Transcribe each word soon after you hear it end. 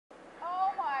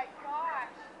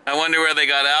I wonder where they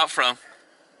got out from.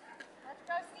 Let's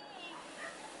go see.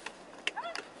 Come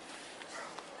on.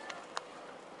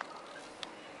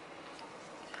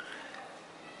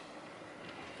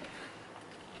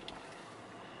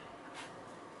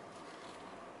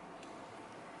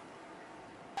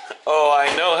 Oh,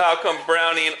 I know. How come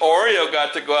Brownie and Oreo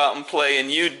got to go out and play and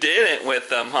you didn't with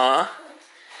them, huh?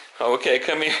 Okay,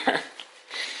 come here.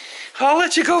 I'll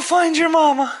let you go find your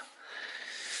mama.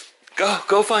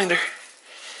 Go find her.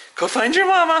 Go find your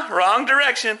mama. Wrong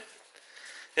direction.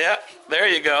 Yep, there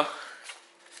you go.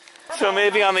 So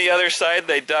maybe on the other side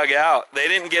they dug out. They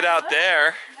didn't get out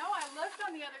there. No, I looked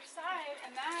on the other side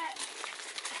and that...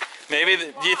 Maybe,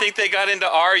 do you think they got into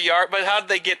our yard? But how did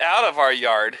they get out of our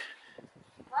yard?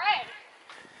 Right.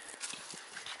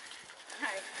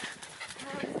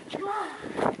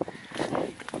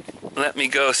 Let me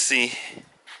go see.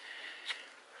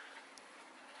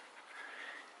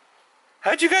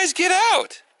 How'd you guys get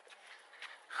out?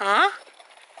 Huh?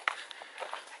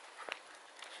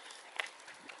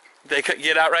 They could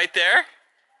get out right there?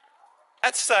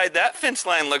 That side, that fence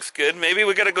line looks good. Maybe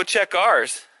we gotta go check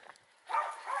ours. Yeah,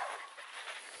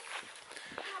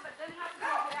 but then how did they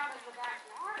get out of the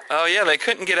backyard? Oh yeah, they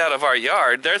couldn't get out of our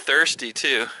yard. They're thirsty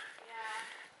too.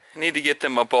 Yeah. Need to get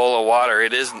them a bowl of water.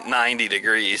 It is 90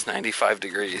 degrees, 95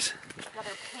 degrees. Yeah,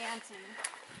 they're panting.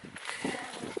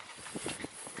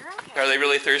 You're okay. Are they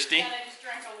really thirsty? Yeah, they just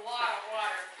drank a lot of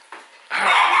water.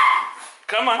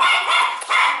 Come on. So...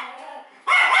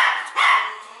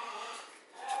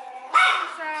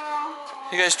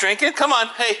 You guys drinking? Come on.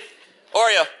 Hey,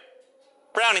 Oreo.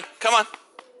 Brownie, come on.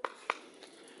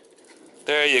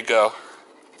 There you go.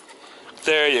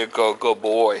 There you go. Good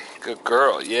boy. Good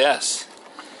girl. Yes.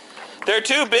 They're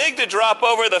too big to drop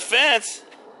over the fence.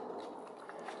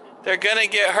 They're gonna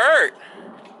get hurt.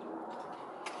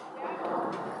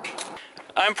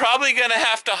 I'm probably gonna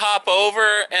have to hop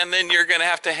over and then you're gonna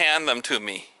have to hand them to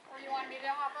me. Or you want me to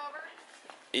hop over?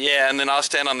 Yeah, and then I'll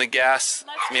stand on the gas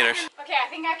meters. Okay, I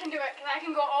think I can do it, because I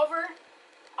can go over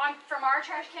from our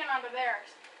trash can onto theirs.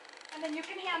 And then you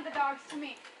can hand the dogs to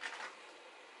me.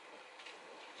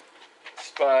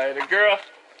 Spider girl,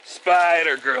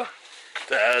 spider girl,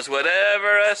 does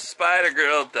whatever a spider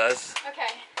girl does.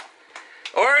 Okay.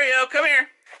 Oreo, come here.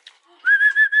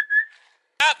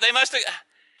 Ah,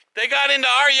 they got into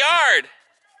our yard.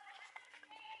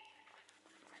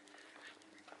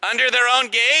 Under their own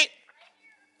gate?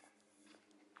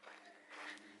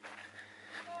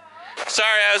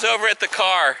 Sorry, I was over at the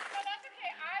car. No, that's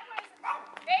okay.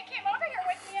 They came over here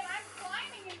with me and I'm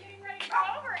climbing and getting ready to go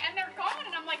over and they're going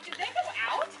and I'm like, did they go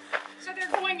out? So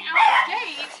they're going out the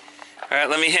gate. All right,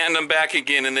 let me hand them back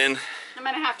again and then I'm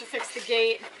going to have to fix the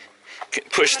gate.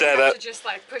 push that up. Just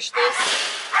like push this.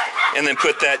 And then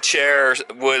put that chair or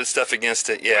wood stuff against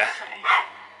it, yeah.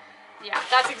 Okay. Yeah,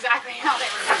 that's exactly how they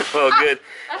were doing. Well, good.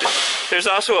 There's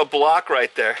also a block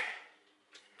right there.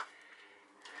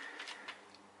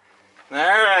 All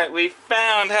right, we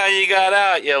found how you got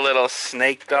out, you little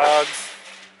snake dogs.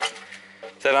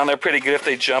 Is that on there pretty good if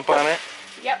they jump on it?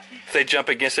 Yep. If they jump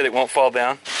against it, it won't fall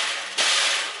down?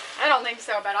 I don't think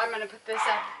so, but I'm going to put this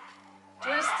up.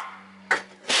 Just...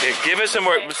 Okay, give it some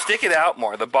more, stick it out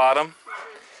more, the bottom,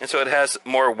 and so it has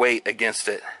more weight against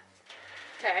it.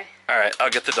 Okay. All right, I'll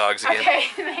get the dogs again. Okay,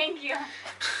 thank you.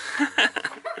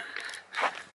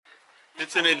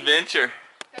 It's an adventure.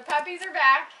 The puppies are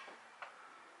back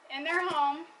in their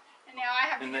home, and now I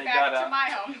have to get back to my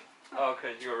home. Oh,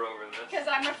 because you were over this. Because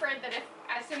I'm afraid that if,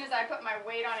 as soon as I put my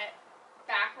weight on it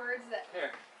backwards, that...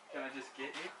 Here, can I just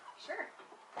get you? Sure.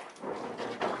 Move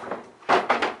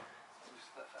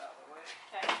stuff out of the way.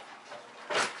 Okay.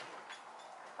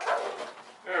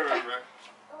 Right.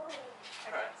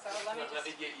 Okay, so let me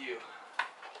get you.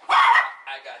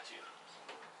 I got you.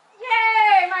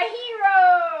 Yay, my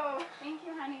hero! Thank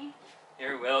you, honey.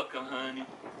 You're welcome, honey.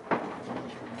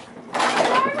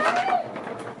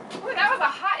 Ooh, that was a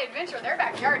hot adventure. Their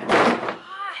backyard is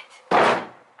hot.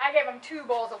 I gave them 2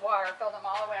 bowls of water, filled them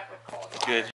all the way up with cold water. Good.